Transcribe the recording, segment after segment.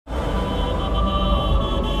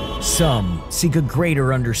Some seek a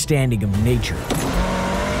greater understanding of nature.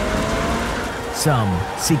 Some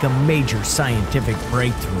seek a major scientific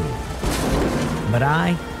breakthrough. But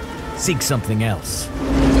I seek something else.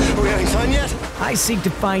 Are we having fun yet? I seek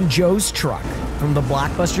to find Joe's truck from the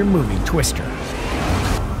blockbuster movie Twister.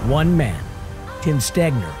 One man, Tim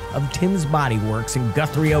Stegner of Tim's Body Works in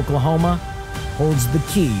Guthrie, Oklahoma, holds the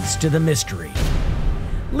keys to the mystery.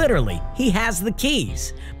 Literally, he has the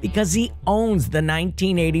keys because he owns the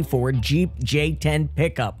 1984 Jeep J-10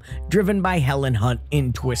 pickup driven by Helen Hunt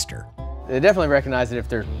in Twister. They definitely recognize it if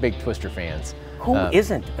they're big Twister fans. Who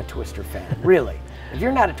isn't a Twister fan, really? If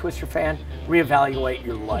you're not a Twister fan, reevaluate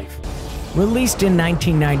your life. Released in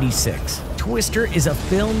 1996, Twister is a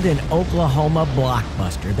filmed in Oklahoma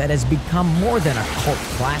blockbuster that has become more than a cult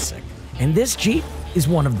classic. And this Jeep is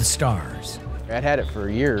one of the stars. I'd had it for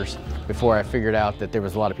years before I figured out that there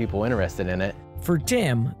was a lot of people interested in it. For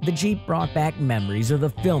Tim, the Jeep brought back memories of the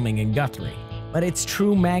filming in Guthrie. But its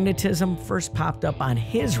true magnetism first popped up on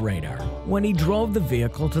his radar when he drove the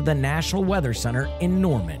vehicle to the National Weather Center in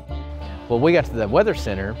Norman. Well, we got to the Weather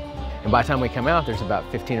Center, and by the time we come out, there's about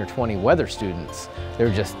 15 or 20 weather students. They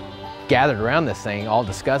were just gathered around this thing, all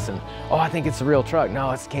discussing, oh, I think it's a real truck. No,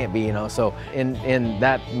 it can't be, you know. So in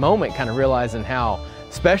that moment, kind of realizing how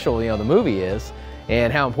special, you know, the movie is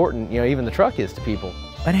and how important, you know, even the truck is to people.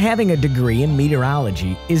 But having a degree in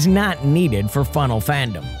meteorology is not needed for funnel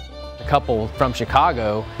fandom. A couple from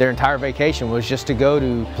Chicago, their entire vacation was just to go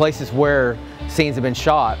to places where scenes have been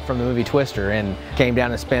shot from the movie Twister, and came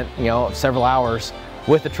down and spent, you know, several hours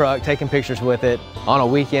with the truck, taking pictures with it. On a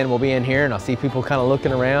weekend, we'll be in here and I'll see people kind of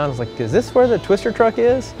looking around. It's like, is this where the Twister truck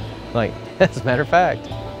is? Like, as a matter of fact.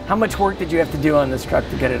 How much work did you have to do on this truck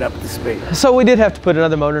to get it up to speed? So we did have to put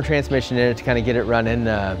another motor and transmission in it to kind of get it running.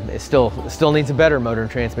 It still needs a better motor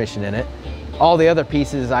and transmission in it. All the other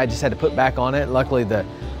pieces I just had to put back on it. Luckily, the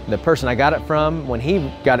person I got it from, when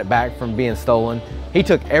he got it back from being stolen, he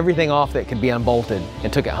took everything off that could be unbolted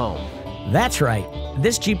and took it home. That's right.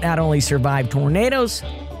 This Jeep not only survived tornadoes,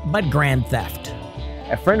 but grand theft.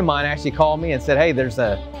 A friend of mine actually called me and said, hey, there's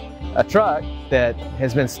a truck that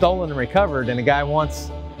has been stolen and recovered, and a guy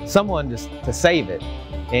wants someone to save it,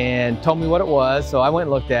 and told me what it was. So I went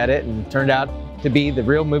and looked at it, and it turned out to be the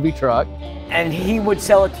real movie truck. And he would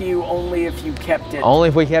sell it to you only if you kept it? Only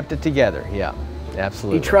if we kept it together, yeah,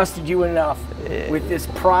 absolutely. He trusted you enough with this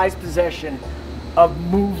prized possession of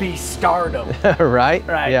movie stardom. Right?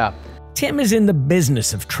 Right. Yeah. Tim is in the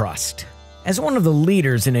business of trust. As one of the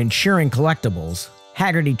leaders in insuring collectibles,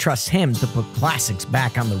 Haggerty trusts him to put classics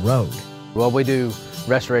back on the road. Well, we do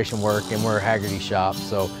restoration work, and we're a Haggerty shop,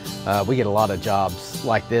 so we get a lot of jobs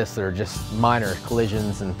like this that are just minor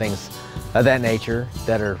collisions and things of that nature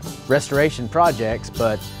that are restoration projects,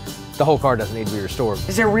 but the whole car doesn't need to be restored.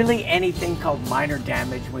 Is there really anything called minor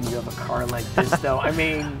damage when you have a car like this, though? I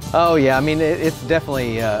mean... Oh, yeah. I mean, it's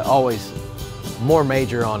definitely always more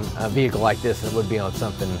major on a vehicle like this than it would be on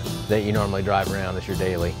something that you normally drive around as your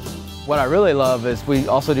daily. What I really love is we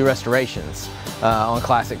also do restorations on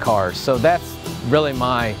classic cars. So that's really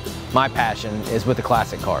my passion, is with the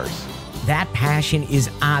classic cars. That passion is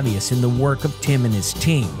obvious in the work of Tim and his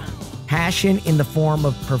team. Passion in the form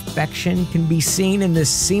of perfection can be seen in this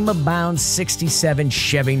SEMA-bound 67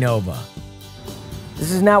 Chevy Nova.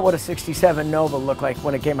 This is not what a 67 Nova looked like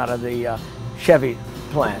when it came out of the Chevy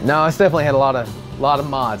plant. No, it's definitely had a lot of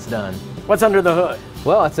mods done. What's under the hood?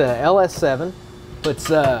 Well, it's a LS7. Puts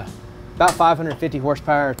about 550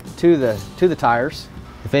 horsepower to the tires.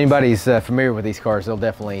 If anybody's familiar with these cars, they'll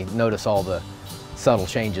definitely notice all the subtle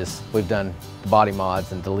changes. We've done body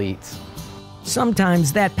mods and deletes.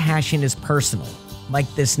 Sometimes that passion is personal, like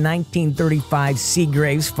this 1935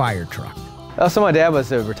 Seagraves fire truck. So my dad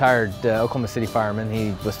was a retired Oklahoma City fireman.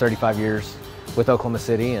 He was 35 years with Oklahoma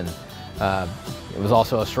City, and was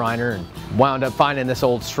also a Shriner, and wound up finding this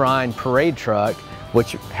old Shrine parade truck,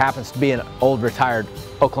 which happens to be an old retired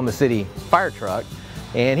Oklahoma City fire truck.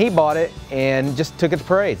 And he bought it and just took it to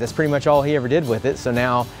parades. That's pretty much all he ever did with it. So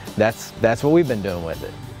now that's what we've been doing with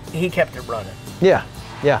it. He kept it running. Yeah,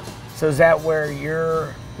 yeah. So is that where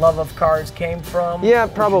your love of cars came from? Yeah,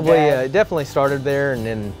 probably. It definitely started there, and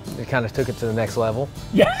then it kind of took it to the next level.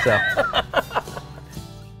 Yeah. So.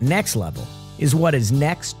 Next level is what is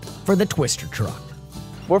next for the Twister truck.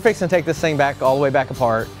 We're fixing to take this thing back all the way back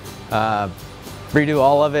apart, redo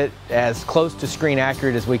all of it as close to screen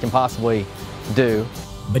accurate as we can possibly do.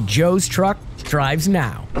 But Joe's truck drives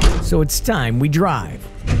now, so it's time we drive.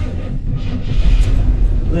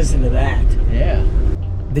 Listen to that. Yeah.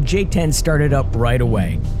 The J-10 started up right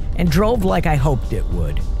away and drove like I hoped it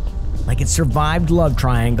would, like it survived love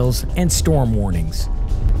triangles and storm warnings.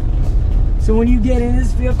 So when you get in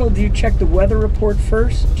this vehicle, do you check the weather report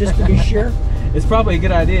first, just to be sure? It's probably a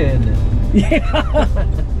good idea, isn't it? Yeah.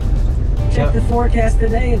 Check the forecast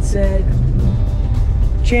today. It said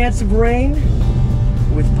chance of rain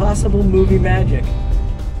with possible movie magic.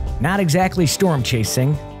 Not exactly storm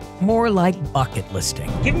chasing, more like bucket listing.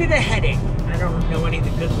 Give me the heading. I don't know any of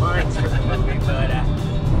the good lines for the movie, but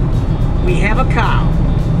we have a cow.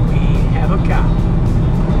 We have a cow.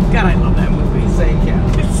 God, I love that movie. Same cow.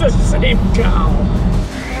 It's the same cow.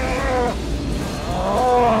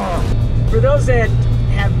 For those that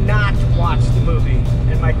have not watched the movie,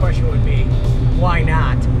 and my question would be, why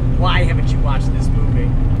not? Why haven't you watched this movie?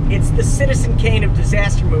 It's the Citizen Kane of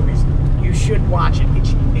disaster movies. You should watch it.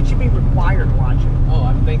 It should be required watching. Oh,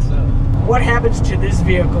 I think so. What happens to this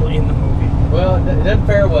vehicle in the movie? Well, it doesn't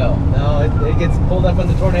fare well. No, it gets pulled up in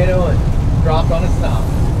the tornado and dropped on its side.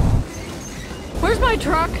 Where's my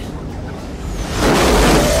truck?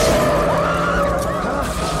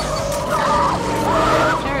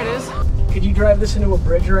 There it is. Could you drive this into a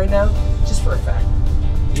bridge right now? Just for a fact.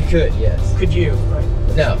 You could, yes. Could you? Right.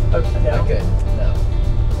 No, Okay, no. I could. No.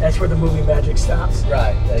 That's where the movie magic stops.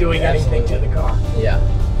 Right. Doing anything to the car. Yeah.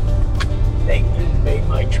 Thank you. Made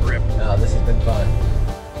my trip. No, this has been fun.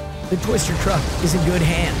 The Twister truck is in good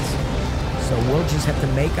hands, so we'll just have to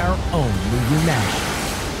make our own movie magic.